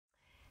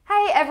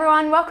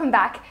everyone, welcome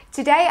back.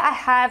 Today I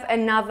have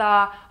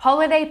another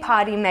holiday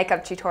party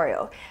makeup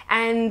tutorial,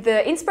 and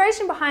the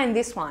inspiration behind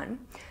this one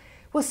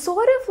was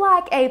sort of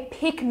like a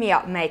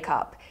pick-me-up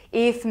makeup.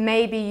 If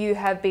maybe you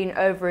have been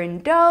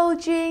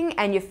overindulging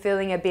and you're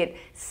feeling a bit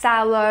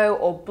sallow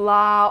or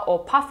blah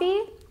or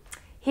puffy,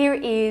 here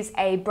is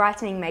a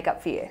brightening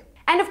makeup for you.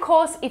 And of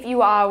course, if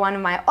you are one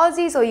of my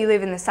Aussies or you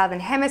live in the Southern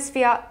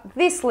Hemisphere,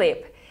 this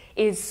lip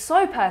is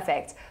so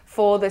perfect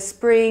for the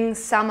spring,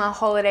 summer,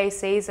 holiday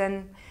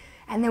season.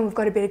 And then we've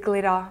got a bit of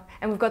glitter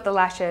and we've got the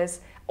lashes,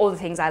 all the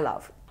things I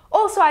love.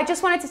 Also, I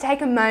just wanted to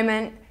take a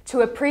moment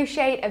to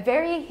appreciate a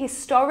very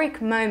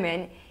historic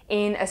moment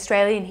in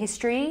Australian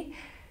history.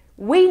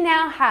 We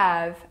now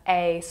have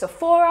a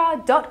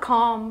Sephora.com.au.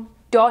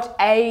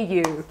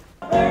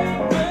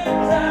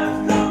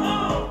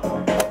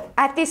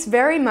 At this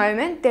very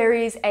moment, there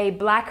is a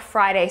Black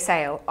Friday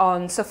sale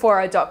on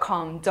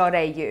Sephora.com.au.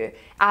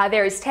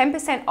 There is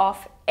 10%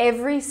 off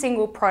every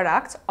single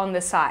product on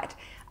the site.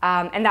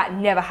 And that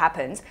never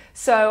happens.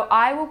 So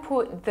I will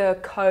put the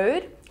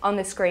code on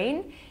the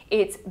screen.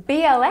 It's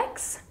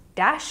BLX-BF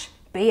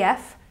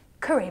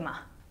Karima.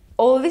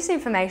 All of this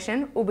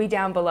information will be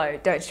down below,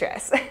 don't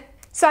stress.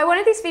 So I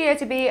wanted this video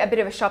to be a bit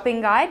of a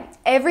shopping guide.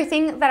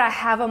 Everything that I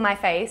have on my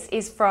face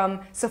is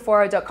from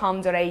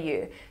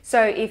Sephora.com.au.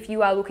 So if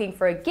you are looking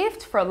for a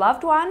gift for a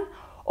loved one,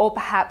 or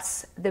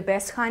perhaps the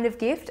best kind of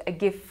gift, a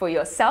gift for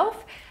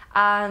yourself,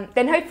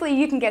 then hopefully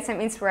you can get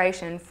some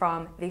inspiration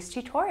from this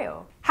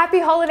tutorial. Happy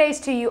holidays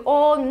to you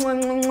all.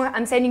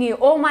 I'm sending you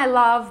all my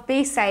love,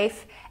 be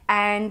safe,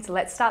 and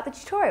let's start the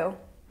tutorial.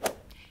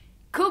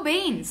 Cool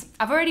beans!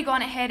 I've already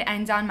gone ahead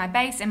and done my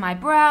base and my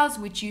brows,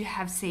 which you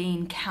have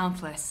seen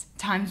countless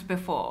times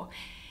before.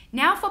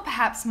 Now for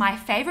perhaps my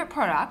favorite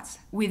product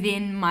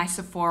within my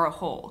Sephora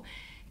haul,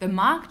 the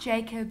Marc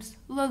Jacobs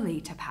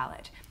Lolita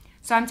palette.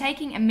 So I'm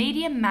taking a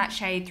medium matte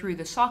shade through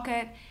the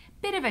socket,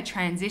 bit of a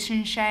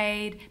transition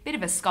shade, bit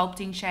of a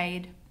sculpting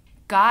shade.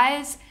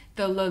 Guys,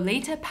 the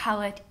Lolita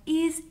palette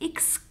is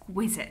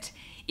exquisite.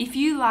 If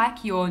you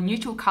like your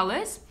neutral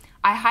colors,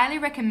 I highly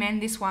recommend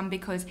this one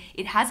because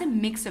it has a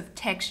mix of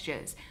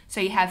textures.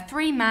 So you have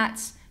 3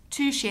 mattes,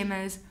 2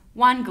 shimmers,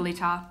 1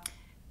 glitter,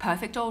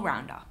 perfect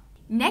all-rounder.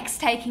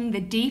 Next, taking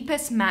the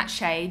deepest matte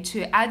shade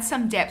to add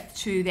some depth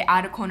to the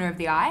outer corner of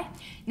the eye.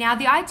 Now,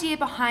 the idea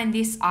behind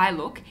this eye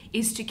look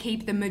is to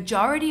keep the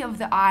majority of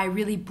the eye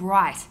really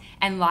bright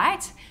and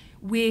light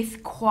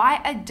with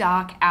quite a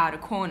dark outer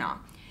corner.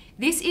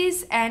 This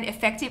is an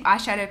effective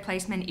eyeshadow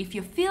placement if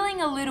you're feeling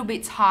a little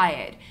bit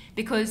tired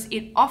because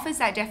it offers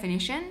that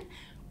definition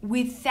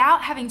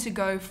without having to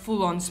go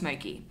full on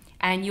smoky.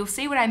 And you'll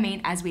see what I mean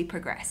as we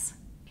progress.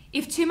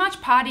 If too much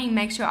partying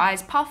makes your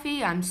eyes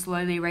puffy, I'm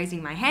slowly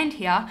raising my hand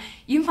here,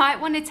 you might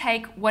want to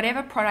take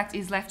whatever product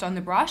is left on the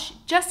brush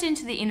just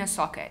into the inner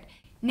socket.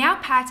 Now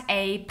pat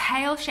a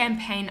pale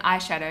champagne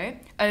eyeshadow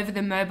over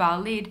the mobile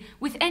lid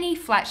with any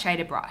flat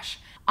shader brush.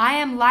 I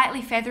am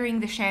lightly feathering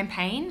the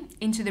champagne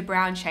into the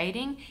brown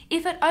shading.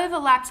 If it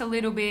overlaps a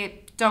little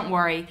bit, don't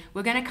worry,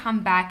 we're going to come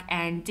back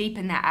and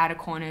deepen that outer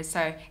corners,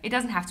 so it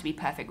doesn't have to be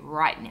perfect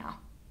right now.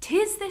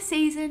 'Tis the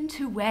season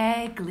to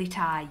wear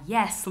glitter.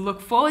 Yes,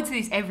 look forward to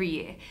this every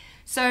year.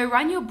 So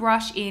run your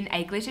brush in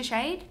a glitter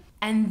shade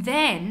and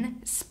then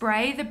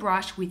spray the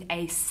brush with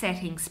a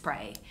setting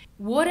spray.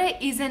 Water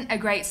isn't a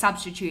great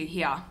substitute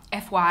here,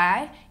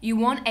 FYI. You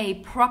want a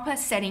proper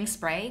setting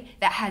spray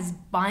that has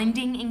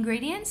binding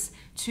ingredients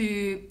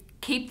to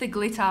keep the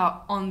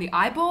glitter on the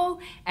eyeball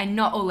and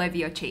not all over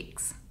your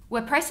cheeks.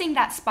 We're pressing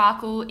that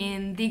sparkle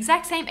in the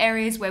exact same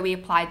areas where we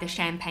applied the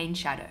champagne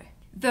shadow.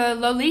 The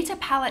Lolita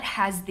palette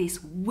has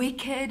this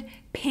wicked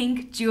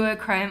pink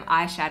duochrome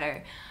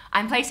eyeshadow.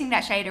 I'm placing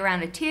that shade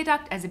around the tear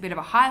duct as a bit of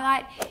a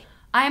highlight.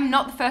 I am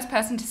not the first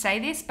person to say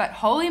this, but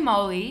holy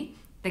moly,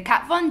 the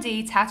Kat Von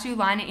D tattoo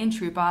liner in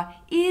Trooper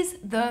is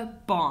the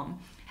bomb.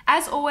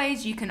 As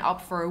always, you can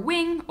opt for a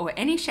wing or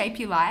any shape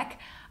you like.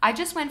 I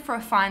just went for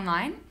a fine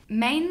line,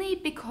 mainly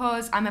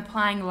because I'm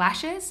applying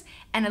lashes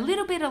and a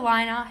little bit of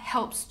liner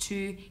helps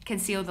to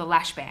conceal the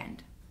lash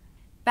band.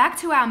 Back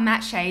to our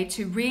matte shade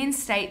to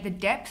reinstate the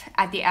depth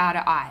at the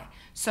outer eye.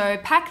 So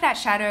pack that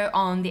shadow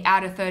on the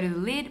outer third of the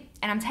lid,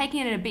 and I'm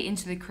taking it a bit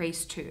into the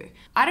crease too.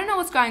 I don't know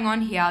what's going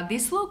on here.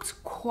 This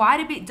looked quite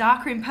a bit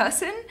darker in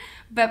person,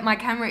 but my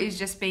camera is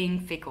just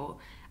being fickle.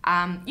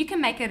 You can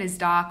make it as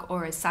dark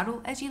or as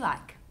subtle as you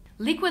like.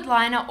 Liquid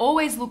liner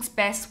always looks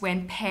best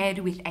when paired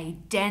with a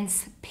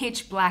dense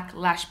pitch black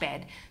lash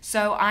bed,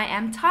 so I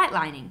am tight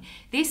lining.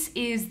 This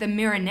is the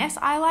Mirror Nest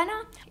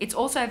eyeliner. It's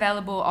also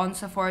available on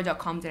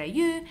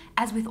Sephora.com.au,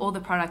 as with all the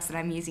products that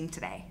I'm using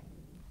today.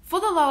 For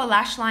the lower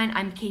lash line,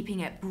 I'm keeping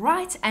it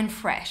bright and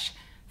fresh.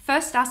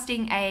 First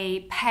dusting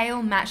a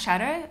pale matte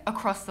shadow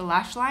across the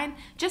lash line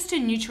just to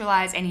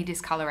neutralize any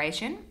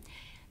discoloration.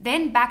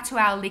 Then back to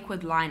our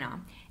liquid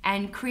liner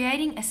and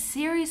creating a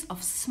series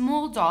of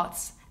small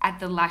dots at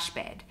the lash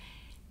bed.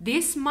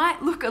 This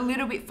might look a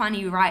little bit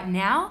funny right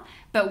now,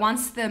 but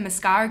once the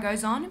mascara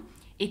goes on,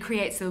 it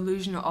creates the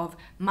illusion of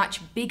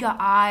much bigger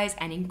eyes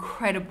and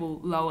incredible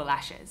lower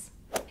lashes.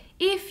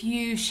 If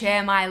you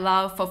share my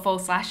love for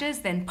false lashes,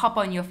 then pop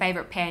on your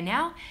favorite pair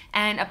now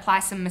and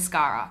apply some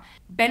mascara.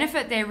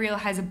 Benefit They're Real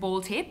has a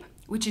ball tip,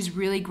 which is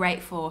really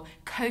great for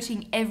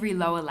coating every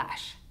lower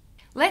lash.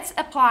 Let's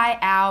apply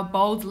our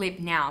bold lip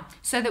now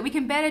so that we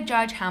can better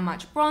judge how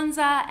much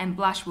bronzer and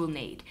blush we'll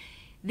need.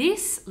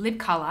 This lip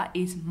color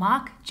is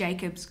Marc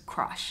Jacobs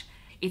Crush.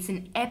 It's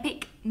an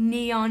epic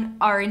neon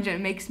orange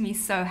and it makes me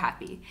so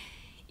happy.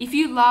 If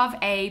you love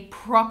a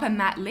proper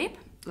matte lip,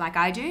 like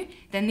I do,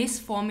 then this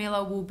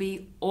formula will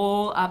be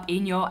all up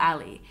in your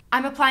alley.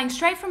 I'm applying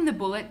straight from the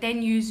bullet,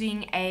 then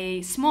using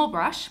a small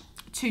brush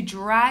to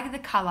drag the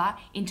color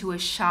into a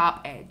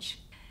sharp edge.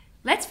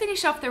 Let's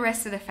finish off the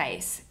rest of the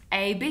face.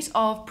 A bit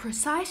of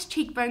precise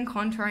cheekbone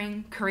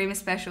contouring, Karima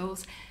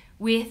Specials,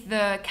 with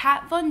the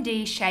Kat Von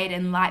D Shade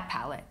and Light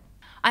palette.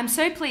 I'm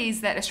so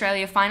pleased that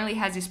Australia finally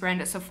has this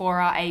brand at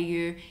Sephora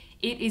AU.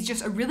 It is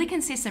just a really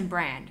consistent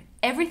brand.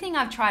 Everything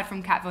I've tried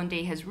from Kat Von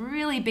D has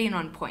really been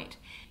on point.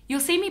 You'll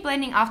see me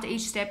blending after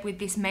each step with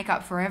this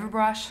Makeup Forever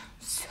brush.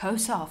 So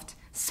soft,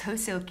 so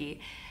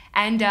silky.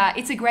 And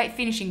it's a great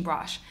finishing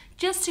brush,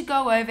 just to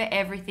go over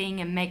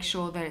everything and make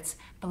sure that it's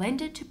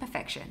blended to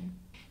perfection.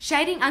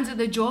 Shading under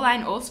the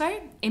jawline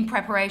also, in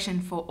preparation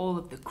for all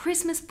of the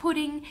Christmas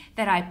pudding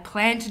that I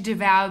plan to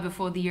devour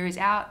before the year is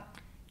out.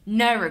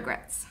 No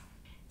regrets.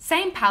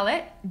 Same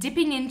palette,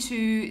 dipping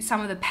into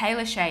some of the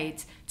paler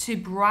shades to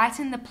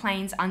brighten the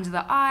planes under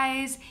the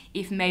eyes,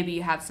 if maybe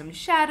you have some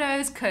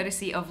shadows,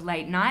 courtesy of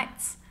late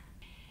nights.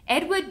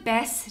 Edward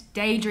Best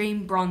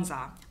Daydream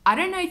Bronzer. I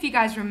don't know if you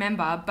guys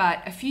remember,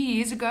 but a few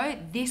years ago,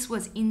 this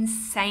was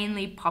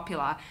insanely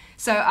popular.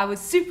 So I was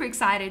super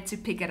excited to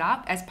pick it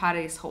up as part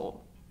of this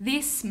haul.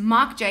 This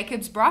Marc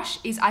Jacobs brush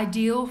is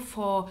ideal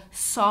for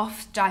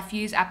soft,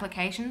 diffuse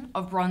application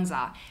of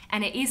bronzer,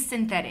 and it is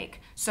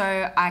synthetic,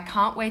 so I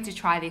can't wait to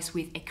try this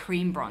with a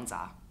cream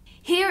bronzer.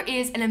 Here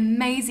is an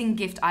amazing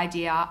gift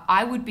idea.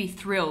 I would be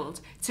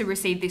thrilled to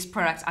receive this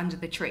product under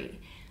the tree.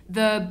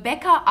 The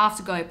Becca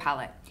Afterglow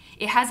palette.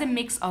 It has a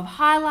mix of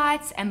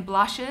highlights and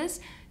blushes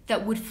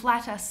that would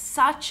flatter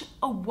such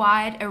a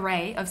wide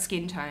array of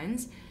skin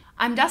tones.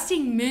 I'm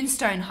dusting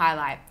Moonstone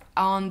Highlight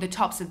on the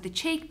tops of the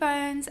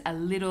cheekbones, a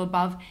little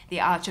above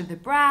the arch of the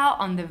brow,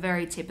 on the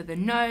very tip of the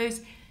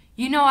nose.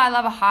 You know I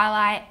love a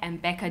highlight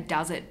and Becca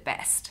does it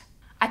best.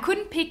 I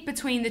couldn't pick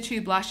between the two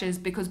blushes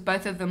because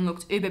both of them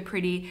looked uber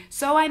pretty,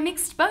 so I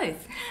mixed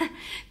both,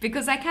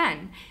 because I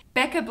can.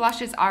 Becca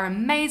blushes are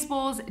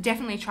amazeballs,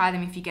 definitely try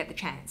them if you get the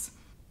chance.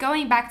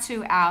 Going back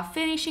to our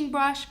finishing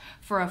brush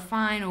for a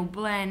final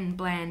blend,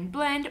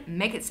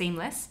 make it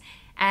seamless.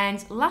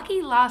 And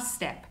lucky last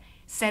step,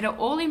 set it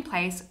all in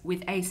place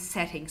with a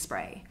setting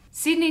spray.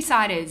 Sydney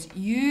Siders,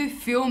 you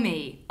feel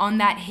me on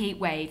that heat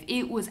wave.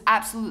 It was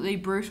absolutely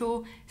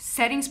brutal.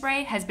 Setting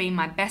spray has been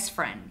my best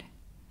friend.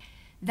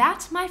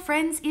 That, my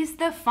friends, is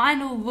the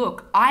final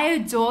look. I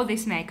adore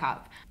this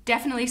makeup.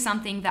 Definitely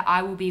something that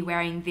I will be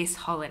wearing this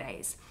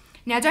holidays.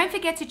 Now don't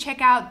forget to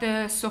check out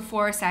the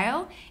Sephora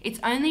sale.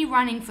 It's only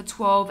running for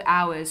 12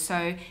 hours,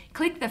 so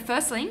click the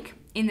first link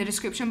in the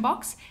description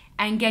box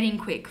and get in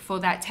quick for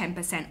that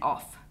 10%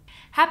 off.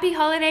 Happy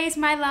holidays,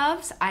 my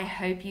loves. I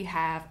hope you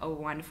have a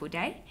wonderful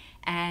day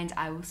and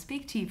I will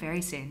speak to you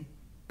very soon.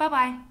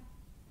 Bye-bye.